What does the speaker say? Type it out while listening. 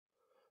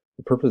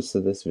The purpose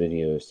of this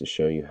video is to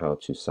show you how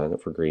to sign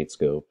up for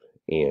Gradescope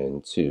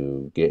and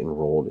to get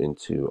enrolled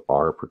into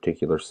our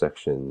particular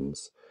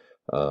section's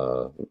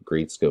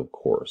Gradescope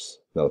course.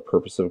 Now, the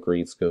purpose of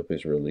Gradescope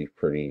is really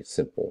pretty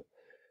simple.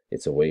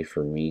 It's a way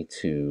for me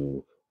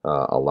to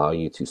allow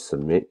you to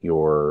submit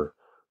your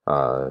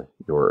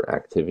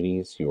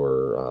activities,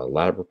 your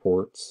lab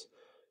reports,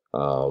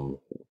 um,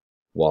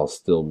 while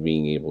still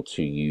being able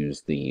to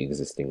use the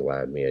existing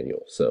lab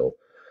manual. So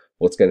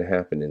what's going to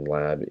happen in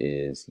lab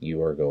is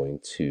you are going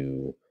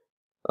to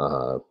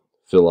uh,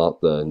 fill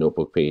out the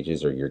notebook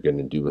pages, or you're going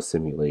to do a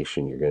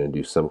simulation, you're going to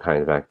do some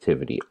kind of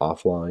activity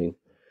offline,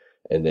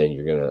 and then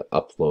you're going to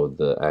upload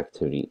the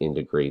activity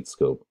into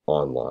Gradescope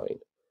online.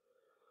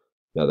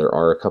 Now, there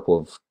are a couple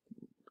of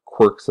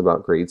quirks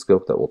about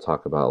Gradescope that we'll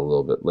talk about a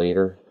little bit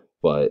later,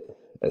 but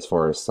as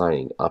far as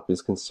signing up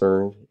is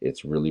concerned,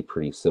 it's really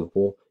pretty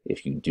simple.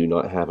 If you do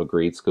not have a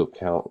Gradescope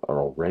account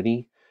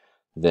already,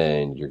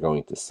 then you're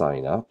going to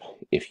sign up.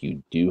 If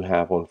you do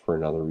have one for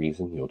another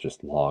reason, you'll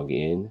just log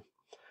in.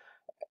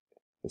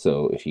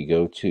 So if you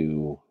go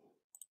to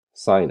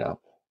sign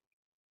up,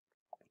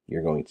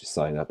 you're going to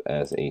sign up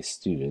as a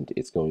student.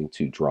 It's going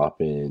to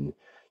drop in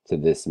to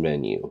this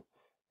menu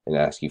and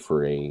ask you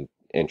for a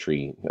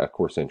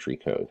course entry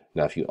code.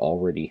 Now, if you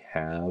already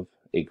have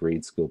a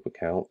Gradescope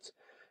account,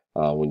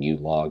 when you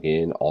log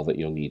in, all that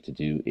you'll need to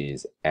do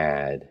is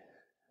add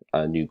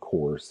a new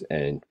course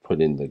and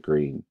put in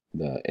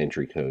the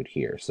entry code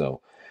here. So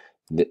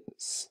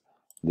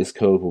this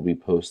code will be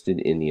posted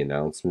in the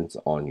announcements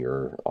on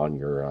your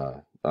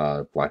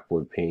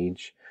Blackboard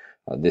page.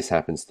 This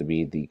happens to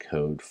be the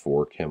code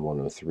for Chem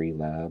 103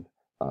 lab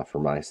for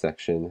my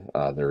section.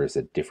 There is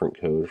a different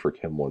code for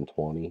Chem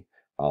 120.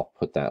 I'll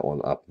put that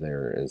one up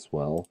there as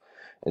well.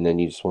 And then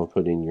you just want to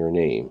put in your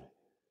name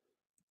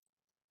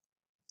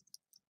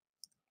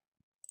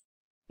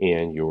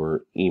and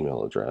your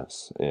email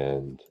address.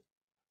 And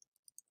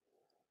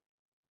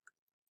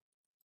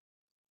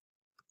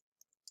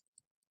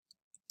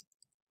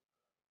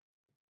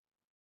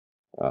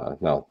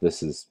now,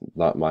 this is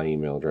not my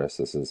email address.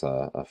 This is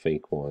a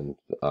fake one,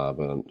 but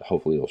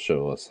hopefully it'll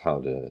show us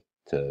how to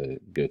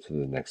go to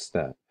the next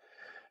step.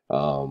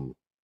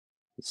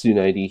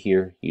 Student ID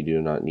here, you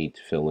do not need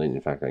to fill in.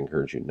 In fact, I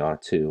encourage you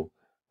not to.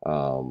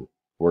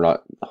 We're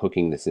not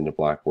hooking this into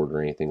Blackboard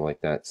or anything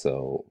like that,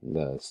 so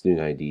the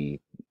student ID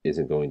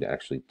isn't going to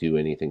actually do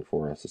anything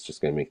for us. It's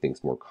just going to make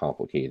things more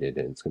complicated,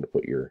 and it's going to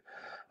put your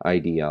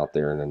ID out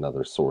there in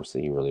another source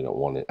that you really don't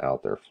want it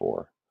out there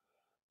for.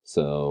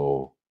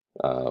 So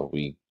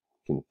we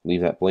can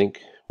leave that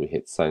blank. We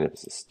hit sign up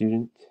as a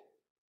student,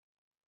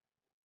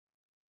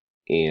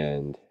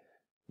 and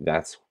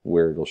that's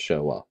where it'll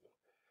show up.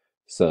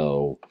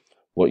 So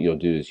what you'll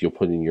do is you'll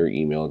put in your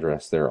email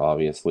address there.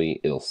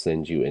 Obviously, it'll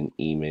send you an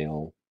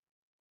email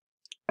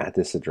at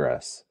this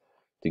address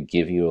to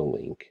give you a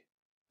link.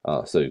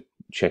 So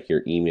check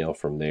your email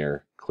from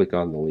there, click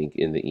on the link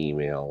in the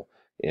email,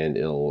 and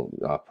it'll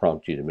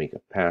prompt you to make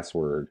a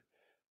password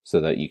so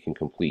that you can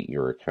complete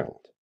your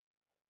account.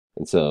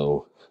 And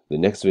so the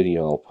next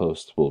video I'll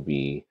post will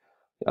be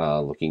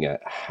looking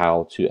at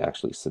how to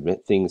actually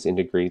submit things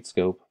into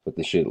Gradescope, but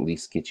this should at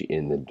least get you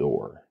in the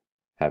door.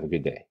 Have a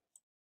good day.